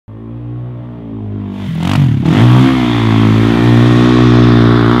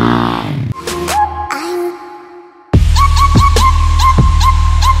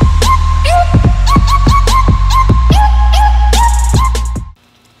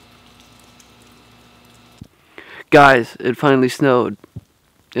Guys, it finally snowed,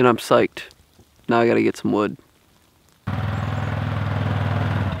 and I'm psyched. Now I gotta get some wood.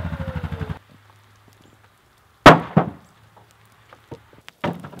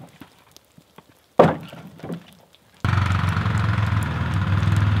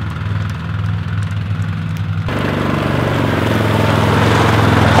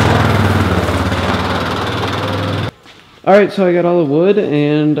 Alright, so I got all the wood,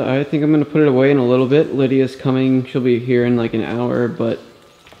 and I think I'm going to put it away in a little bit. Lydia's coming. She'll be here in like an hour, but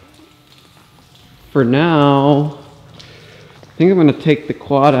for now, I think I'm going to take the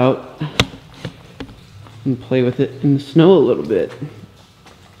quad out and play with it in the snow a little bit.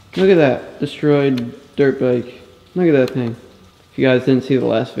 Look at that destroyed dirt bike. Look at that thing. If you guys didn't see the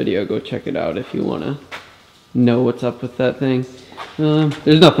last video, go check it out if you want to know what's up with that thing.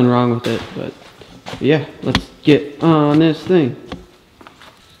 There's nothing wrong with it, but yeah, let's get on this thing.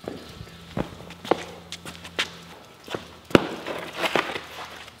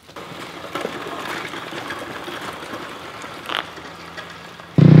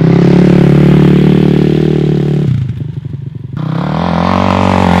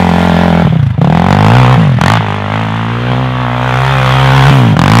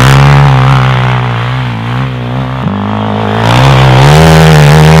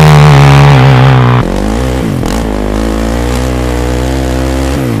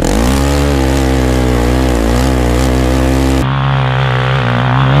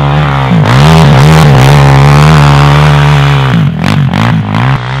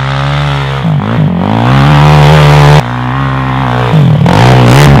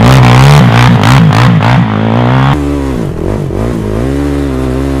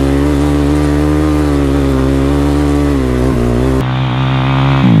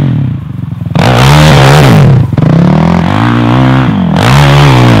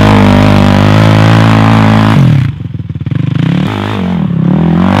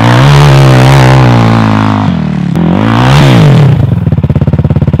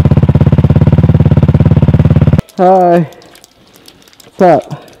 Hi. What's up?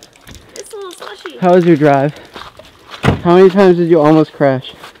 It's a little slushy. How was your drive? How many times did you almost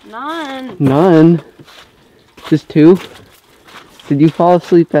crash? None. None? Just two? Did you fall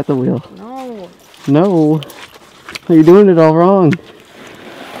asleep at the wheel? No. No. You're doing it all wrong.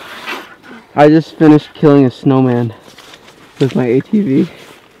 I just finished killing a snowman with my ATV.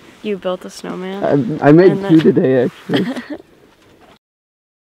 You built a snowman? I made two today, actually.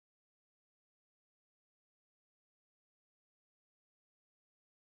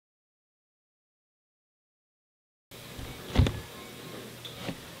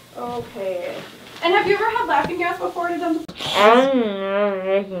 Okay. And have you ever had laughing gas before to done?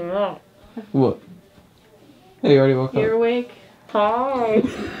 What? Hey, you already woke You're up. awake. Hi.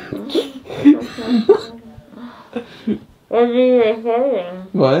 What are you recording?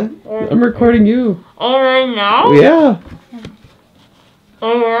 What? I'm recording you. Oh, right now? Yeah.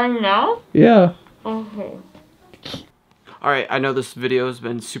 Oh, right now? Yeah. Okay. Alright, I know this video has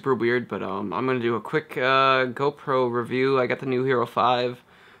been super weird, but I'm gonna do a quick GoPro review. I got the new Hero 5.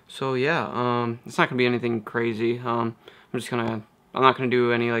 So yeah, it's not gonna be anything crazy. I'm not gonna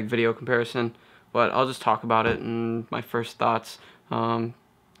do any like video comparison, but I'll just talk about it and my first thoughts.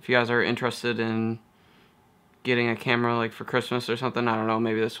 If you guys are interested in getting a camera like for Christmas or something, I don't know,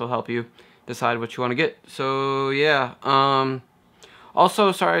 maybe this will help you decide what you want to get. So yeah,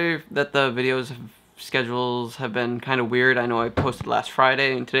 also sorry that the schedules have been kind of weird. I know I posted last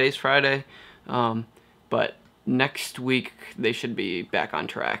Friday and today's Friday, but next week they should be back on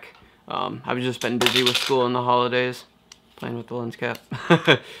track. I've just been busy with school and the holidays, playing with the lens cap.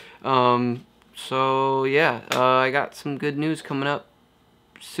 So yeah, I got some good news coming up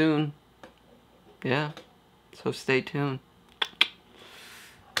soon. Yeah, so stay tuned.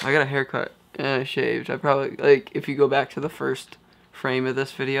 I got a haircut and I shaved. I probably, like, if you go back to the first frame of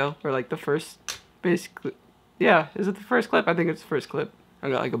this video, or like the first, basically, yeah, is it the first clip? I think it's the first clip. I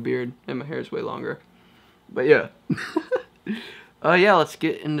got like a beard and my hair is way longer. But yeah. Yeah, let's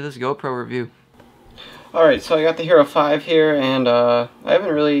get into this GoPro review. Alright, so I got the Hero 5 here, and I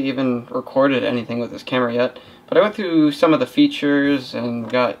haven't really even recorded anything with this camera yet, but I went through some of the features and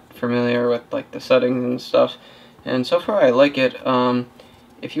got familiar with like the settings and stuff, and so far I like it.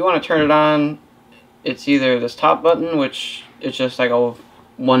 If you want to turn it on, it's either this top button, which is just like a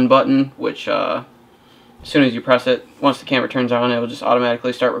one button, which as soon as you press it, once the camera turns on, it will just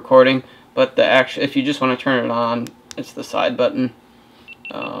automatically start recording. But if you just want to turn it on, it's the side button.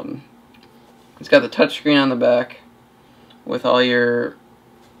 It's got the touchscreen on the back with all your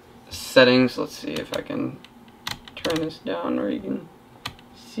settings. Let's see if I can turn this down where you can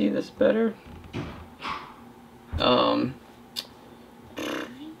see this better.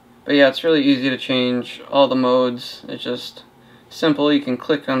 But yeah, it's really easy to change all the modes. It's just simple. You can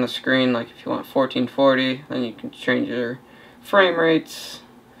click on the screen, like if you want 1440, then you can change your frame rates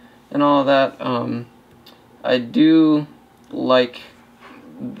and all of that. I do like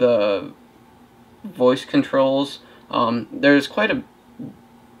the voice controls. There's quite a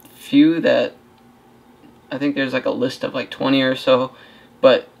few that I think there's like a list of like 20 or so,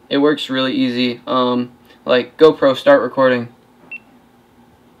 but it works really easy. Like GoPro start recording,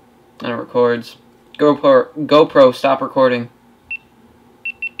 and it records. GoPro stop recording.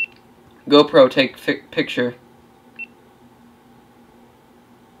 GoPro take picture.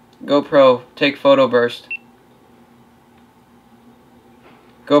 GoPro take photo burst.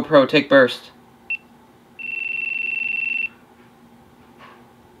 GoPro take burst.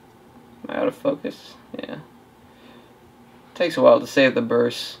 Am I out of focus? Yeah. Takes a while to save the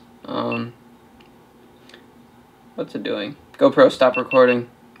burst. What's it doing? GoPro stop recording.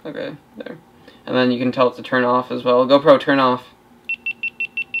 Okay, there. And then you can tell it to turn off as well. GoPro turn off.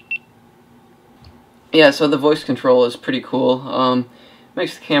 Yeah, so the voice control is pretty cool.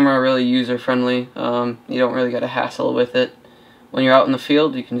 Makes the camera really user-friendly. You don't really got to hassle with it. When you're out in the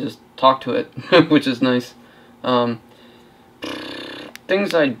field, you can just talk to it, which is nice.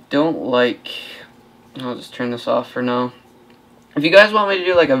 Things I don't like... I'll just turn this off for now. If you guys want me to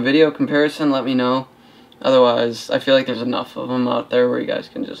do like a video comparison, let me know. Otherwise, I feel like there's enough of them out there where you guys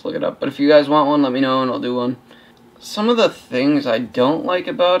can just look it up. But if you guys want one, let me know and I'll do one. Some of the things I don't like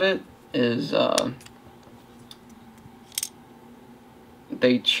about it is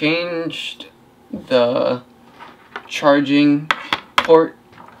they changed the charging port.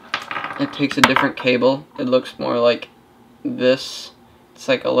 It takes a different cable. It looks more like this. It's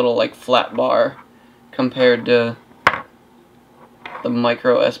like a little like flat bar compared to the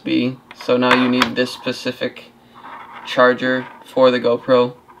micro USB. So now you need this specific charger for the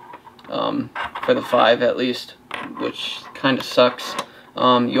GoPro, for the 5 at least, which kind of sucks.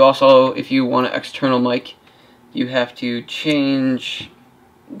 You also, if you want an external mic, you have to change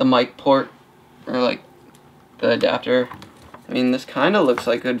the mic port, or like the adapter. I mean, this kind of looks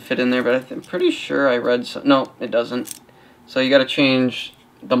like it would fit in there, but I'm pretty sure I read some... No, it doesn't. So you got to change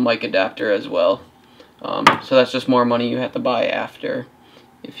the mic adapter as well. So that's just more money you have to buy after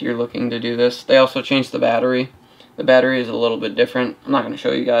if you're looking to do this. They also changed the battery. The battery is a little bit different. I'm not going to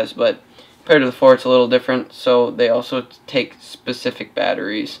show you guys, but compared to the 4, it's a little different. So they also take specific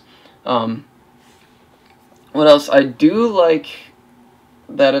batteries. What else? I do like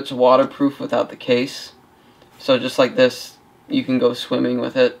that it's waterproof without the case. So just like this, you can go swimming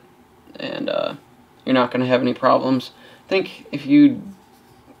with it, and you're not going to have any problems. I think if you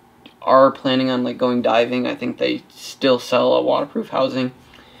are planning on like going diving, I think they still sell a waterproof housing,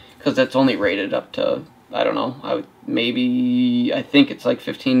 because that's only rated up to, I don't know, I think it's like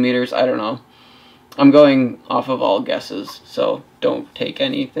 15 meters, I don't know. I'm going off of all guesses, so don't take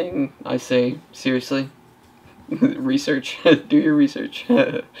anything I say seriously. Research. Do your research.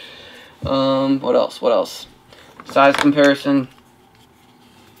 What else? Size comparison.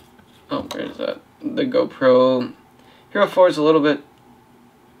 Oh, where is that? The GoPro Hero 4 is a little bit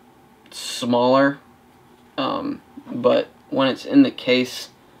smaller, but when it's in the case,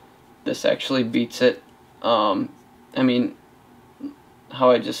 this actually beats it. I mean,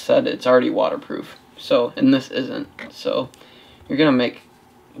 how I just said, it's already waterproof, so, and this isn't, so you're gonna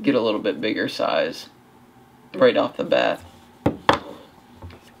get a little bit bigger size right off the bat.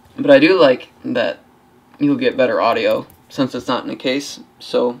 But I do like that you'll get better audio since it's not in a case,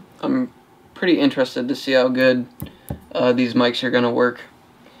 so I'm pretty interested to see how good these mics are gonna work.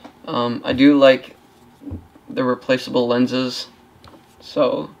 I do like the replaceable lenses,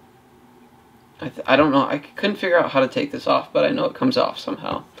 so I don't know, I couldn't figure out how to take this off, but I know it comes off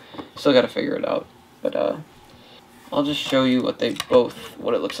somehow. Still gotta figure it out, but I'll just show you what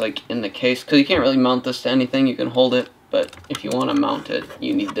it looks like in the case, because you can't really mount this to anything. You can hold it, but if you want to mount it,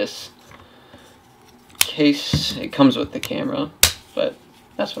 you need this case. It comes with the camera, but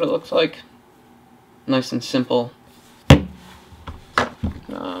that's what it looks like. Nice and simple.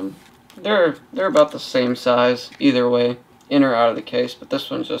 They're about the same size either way, in or out of the case, but this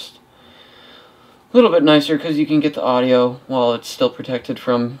one's just a little bit nicer because you can get the audio while it's still protected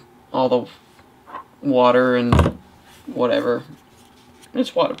from all the water and whatever.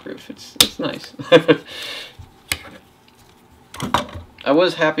 It's waterproof. It's nice. I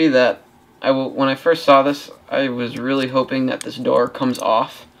was happy that when I first saw this, I was really hoping that this door comes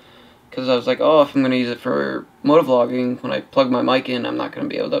off, because I was like, oh, if I'm going to use it for motovlogging, when I plug my mic in, I'm not going to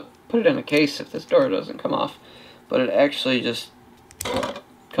be able to put it in a case if this door doesn't come off. But it actually just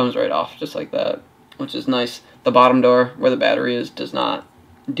comes right off, just like that. which is nice. The bottom door where the battery is does not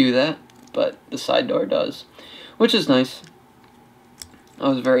do that, but the side door does, which is nice. I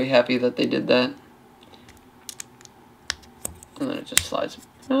was very happy that they did that. And then it just slides.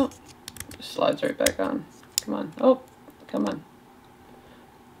 Oh, just slides right back on. Come on. Oh, come on.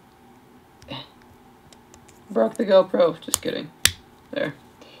 Broke the GoPro. Just kidding. There.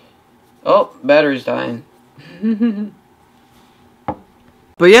 Oh, battery's dying.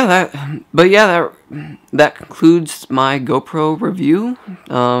 But yeah, that concludes my GoPro review.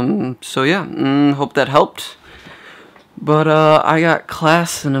 So yeah, hope that helped. But I got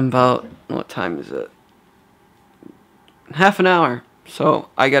class in about, what time is it? Half an hour. So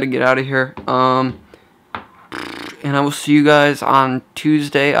I gotta get out of here. And I will see you guys on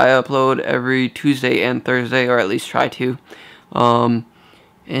Tuesday. I upload every Tuesday and Thursday, or at least try to.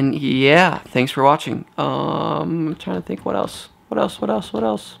 And yeah, thanks for watching. I'm trying to think what else. What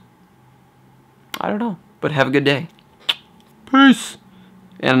else? I don't know. But have a good day. Peace.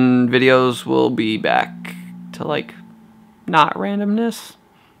 And videos will be back to, like, not randomness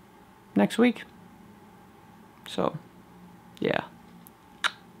next week. So, yeah.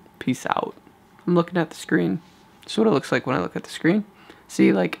 Peace out. I'm looking at the screen. This is what it looks like when I look at the screen.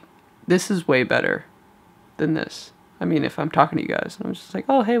 See, like, this is way better than this. I mean, if I'm talking to you guys, I'm just like,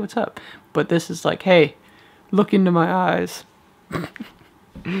 oh, hey, what's up? But this is like, hey, look into my eyes. I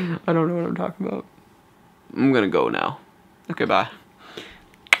don't know what I'm talking about. I'm gonna go now. Okay, bye.